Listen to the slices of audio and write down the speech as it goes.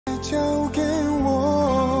交给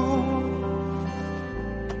我，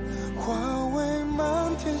化为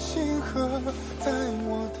满天星河，在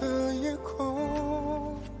我的夜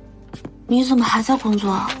空。你怎么还在工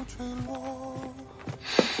作？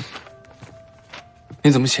你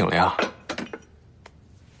怎么醒了呀？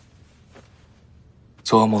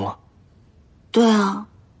做噩梦了？对啊，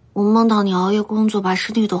我梦到你熬夜工作，把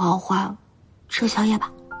身体都熬坏了。吃个宵夜吧。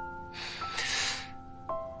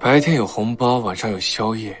白天有红包，晚上有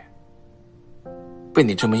宵夜。被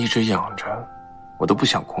你这么一直养着，我都不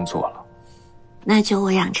想工作了。那就我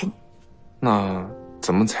养着你。那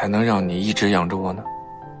怎么才能让你一直养着我呢？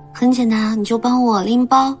很简单，你就帮我拎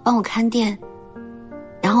包，帮我看店，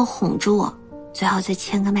然后哄着我，最后再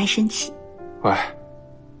签个卖身契。喂，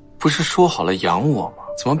不是说好了养我吗？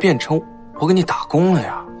怎么变成我给你打工了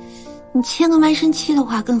呀？你签个卖身契的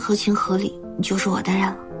话更合情合理，你就是我的人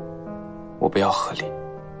了。我不要合理，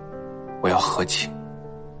我要合情。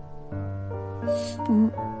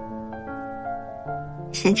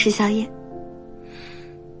先吃宵夜。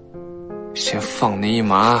先放你一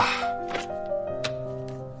马。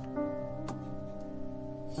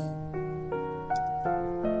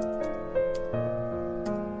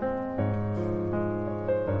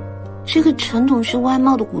这个陈董是外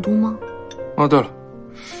贸的股东吗？哦，对了，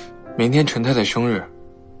明天陈太太生日，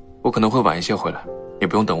我可能会晚一些回来，你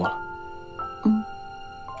不用等我了。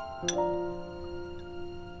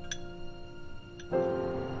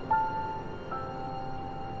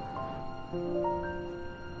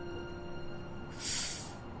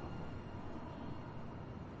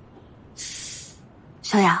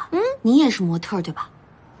小雅，你也是模特对吧？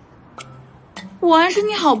我还是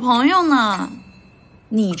你好朋友呢。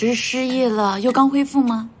你这是失业了又刚恢复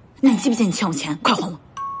吗？那你记不记得你欠我钱？快还我！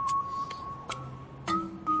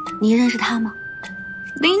你认识她吗？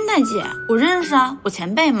琳达姐，我认识啊，我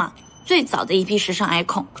前辈嘛，最早的一批时尚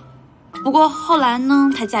icon。不过后来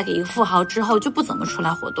呢，她嫁给一个富豪之后就不怎么出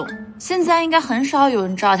来活动，现在应该很少有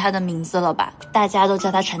人知道她的名字了吧？大家都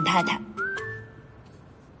叫她陈太太。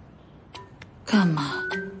干嘛？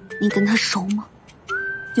你跟她熟吗？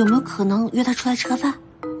有没有可能约她出来吃个饭，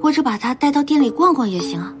或者把她带到店里逛逛也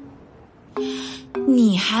行啊？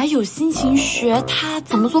你还有心情学她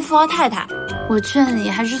怎么做富豪太太？我劝你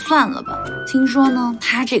还是算了吧。听说呢，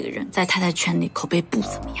她这个人在太太圈里口碑不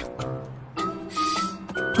怎么样。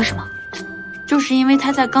为什么？就是因为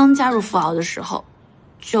她在刚加入富豪的时候，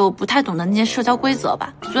就不太懂得那些社交规则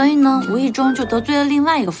吧，所以呢，无意中就得罪了另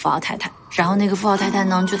外一个富豪太太。然后那个富豪太太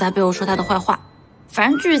呢，就在背后说她的坏话。反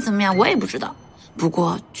正具体怎么样我也不知道，不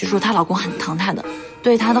过据说她老公很疼她的，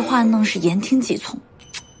对她的话呢是言听计从。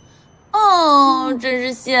哦，真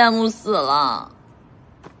是羡慕死了。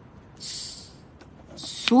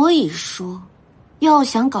所以说，要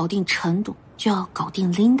想搞定陈董，就要搞定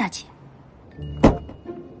琳达姐。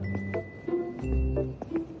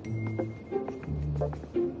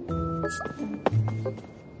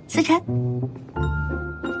思辰，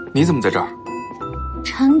你怎么在这儿？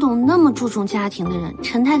陈董那么注重家庭的人，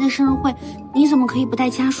陈太太生日会，你怎么可以不带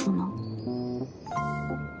家属呢？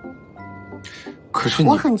可是你……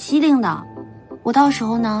我很机灵的，我到时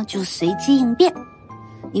候呢就随机应变。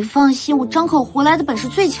你放心，我张口胡来的本事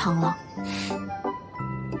最强了。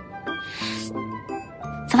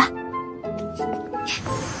走吧。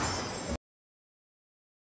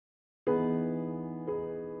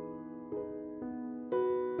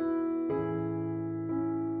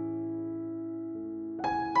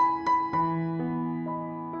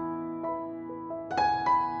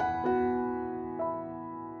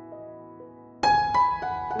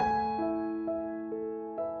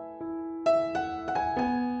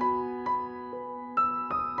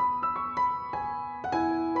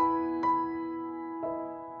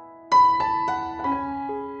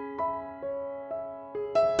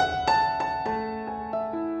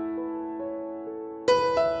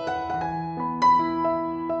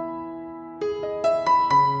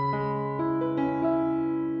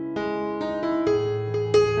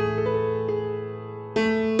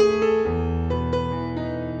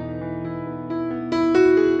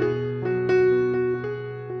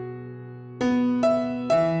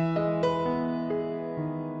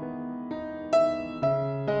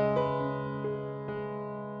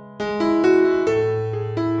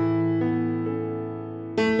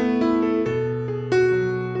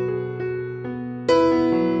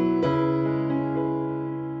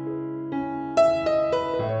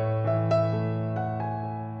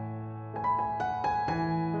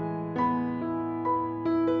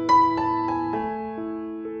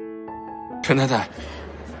陈太太，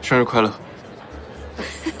生日快乐！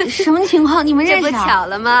什么情况？你们认识啊？这不巧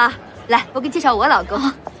了吗？来，我给你介绍我老公。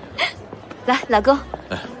来，老公，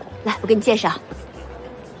来，我给你介绍，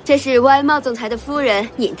这是外贸总裁的夫人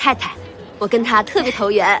尹太太，我跟她特别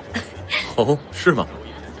投缘。哦，是吗？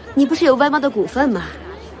你不是有外贸的股份吗？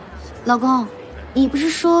老公，你不是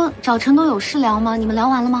说找陈董有事聊吗？你们聊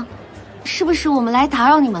完了吗？是不是我们来打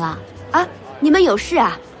扰你们了？啊，你们有事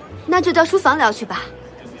啊？那就到书房聊去吧。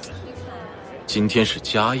今天是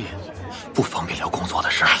家宴，不方便聊工作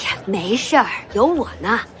的事。哎呀，没事儿，有我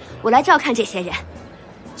呢，我来照看这些人。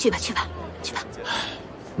去吧，去吧，去吧。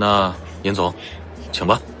那严总，请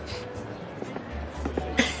吧。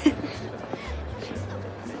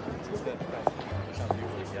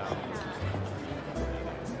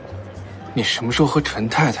你什么时候和陈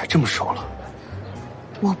太太这么熟了？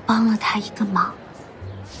我帮了她一个忙。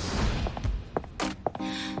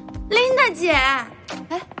琳达姐，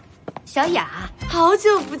哎，小雅，好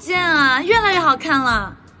久不见啊，越来越好看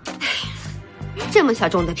了。这么小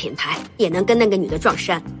众的品牌也能跟那个女的撞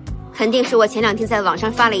衫，肯定是我前2天在网上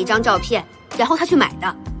发了一张照片，然后她去买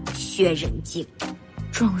的，缺人精。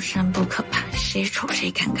撞衫不可怕，谁丑谁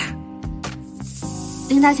尴尬。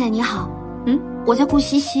琳达姐你好，我叫顾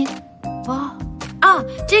兮兮。哦，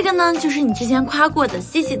这个呢就是你之前夸过的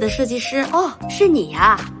西西的设计师。哦，是你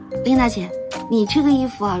呀，琳达姐，你这个衣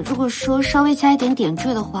服啊，如果说稍微加一点点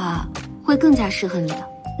缀的话，会更加适合你的。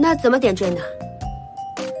那怎么点缀呢？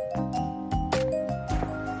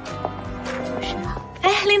是吗？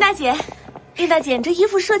哎，琳达姐，你这衣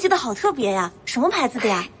服设计的好特别呀，什么牌子的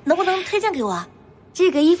呀？能不能推荐给我啊？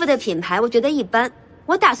这个衣服的品牌我觉得一般，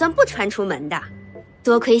我打算不穿出门的。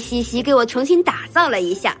多亏西西给我重新打造了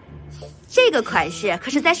一下，这个款式可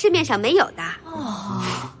是在市面上没有的。哦，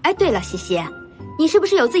哎，对了，西西，你是不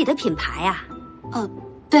是有自己的品牌啊？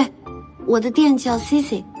对，我的店叫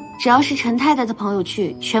CC， 只要是陈太太的朋友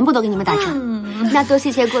去，全部都给你们打折。那多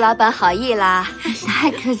谢谢顾老板好意啦。太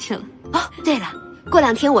客气了。哦，对了，过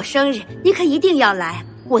2天我生日，你可一定要来。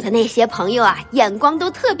我的那些朋友啊，眼光都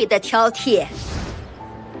特别的挑剔。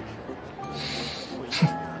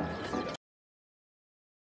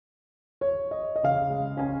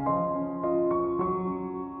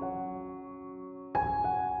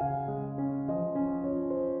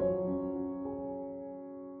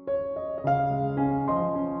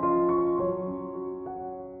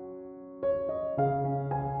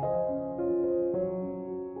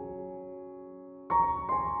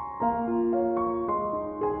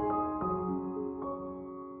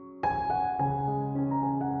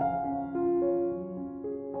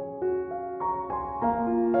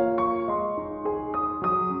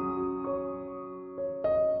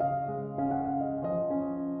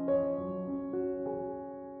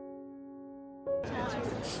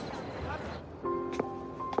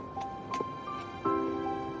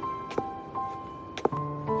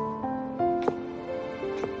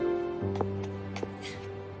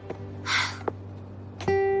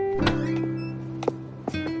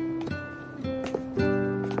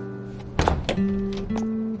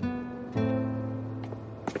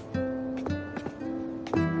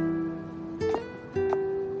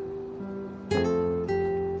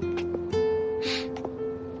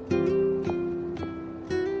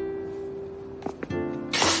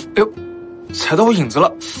哎呦，踩到我影子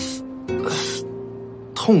了，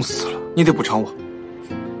痛死了！你得补偿我。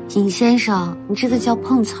尹先生，你这个叫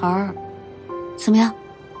碰瓷儿。怎么样，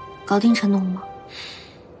搞定陈董了吗？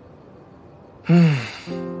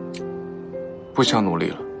不想努力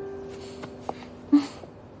了。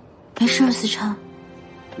没事，思琛，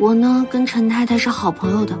我呢跟陈太太是好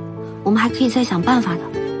朋友的，我们还可以再想办法的，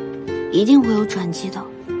一定会有转机的，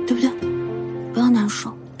对不对？不要难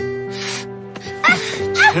受。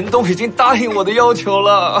陈董已经答应我的要求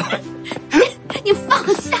了。你放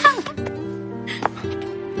下了。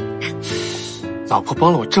老婆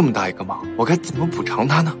帮了我这么大一个忙，我该怎么补偿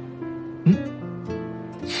她呢？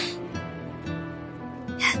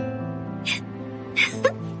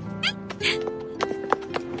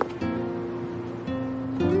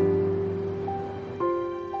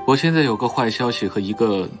我现在有个坏消息和一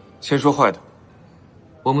个……先说坏的。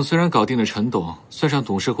我们虽然搞定了陈董，算上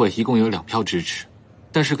董事会一共有2票支持，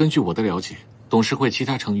但是根据我的了解，董事会其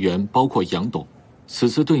他成员包括杨董，此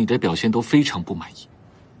次对你的表现都非常不满意，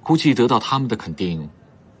估计得到他们的肯定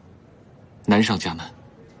难上加难。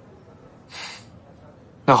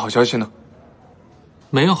那好消息呢？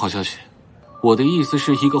没有好消息，我的意思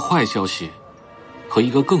是一个坏消息和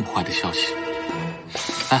一个更坏的消息。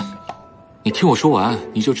哎，你听我说完，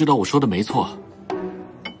你就知道我说的没错。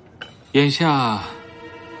眼下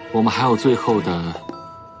我们还有最后的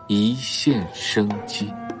一线生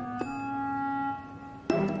机。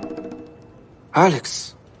ALEX，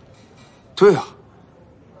 对啊，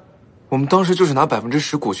我们当时就是拿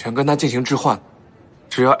10%股权跟他进行置换，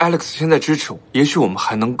只要 Alex 现在支持我，也许我们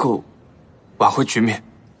还能够挽回局面。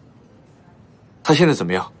他现在怎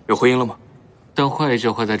么样？有回应了吗？但坏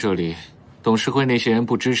就坏在这里，董事会那些人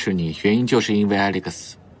不支持你，原因就是因为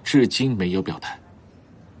Alex 至今没有表态。